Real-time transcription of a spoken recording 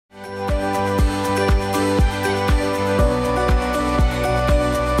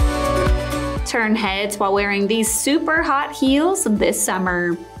turn heads while wearing these super hot heels this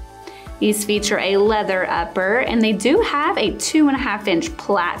summer. These feature a leather upper, and they do have a 2.5-inch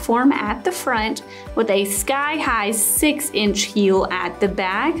platform at the front with a sky-high 6-inch heel at the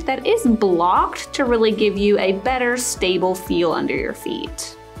back that is blocked to really give you a better stable feel under your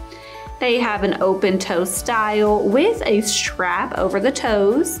feet. They have an open toe style with a strap over the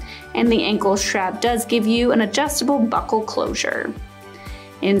toes, and the ankle strap does give you an adjustable buckle closure.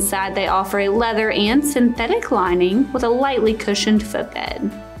 Inside they offer a leather and synthetic lining with a lightly cushioned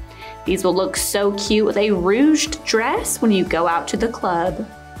footbed. These will look so cute with a ruched dress when you go out to the club.